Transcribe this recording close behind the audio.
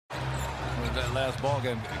that last ball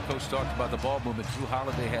game, Coach talked about the ball movement. Drew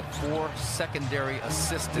Holiday had 4 secondary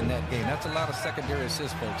assists in that game. That's a lot of secondary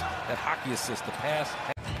assists, folks. That hockey assist, the pass,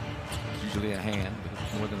 usually a hand, but it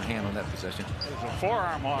was more than a hand on that possession. It was a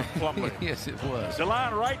forearm on Plumlee. Yes, it was.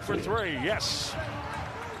 Delon Wright for 3. Yes.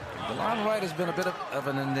 Delon Wright has been a bit of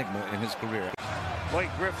an enigma in his career. Blake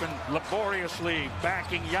Griffin laboriously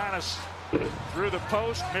backing Giannis through the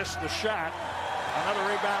post, missed the shot. Another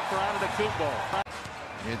rebound for Antetokounmpo.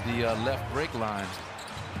 Near the left break lines.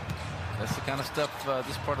 That's the kind of stuff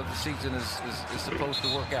this part of the season is supposed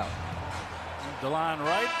to work out. Delon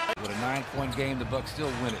Wright. With a 9-point game, the Bucks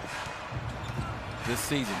still win it this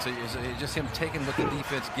season. So it's just him taking what the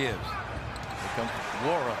defense gives. Here comes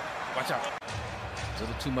Laura. Watch out. A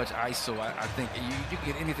little too much ISO. I think you can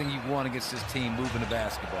get anything you want against this team moving the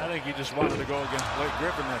basketball. I think he just wanted to go against Blake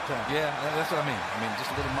Griffin that time. Yeah, that's what I mean. I mean, just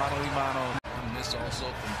a little mano-a-mano. Miss also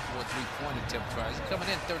from 4 3-point attempt tries. He's coming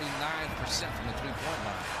in 39% from the 3-point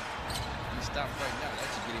line. He stopped right now. That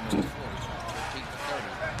should get him over 40. 13 to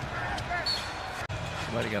 30.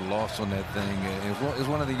 Somebody got lost on that thing. It was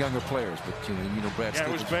one of the younger players, but you know, Brad. Yeah,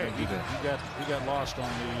 it was big. He got lost on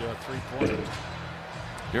the 3-pointer.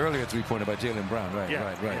 The earlier 3-pointer by Jaylen Brown, right, yeah,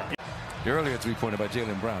 right. Yeah. The earlier 3-pointer by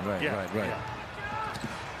Jaylen Brown, right, yeah, right. Yeah.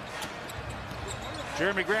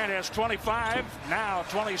 Jeremy Grant has 25, now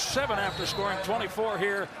 27 after scoring 24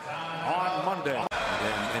 here on Monday.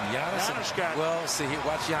 And Giannis got, well, see here,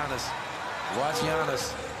 watch Giannis. Watch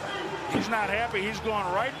Giannis. He's not happy. He's going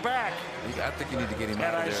right back. I think you need to get him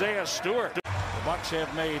out of there. Isaiah Stewart. The Bucks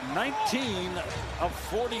have made 19 of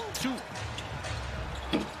 42.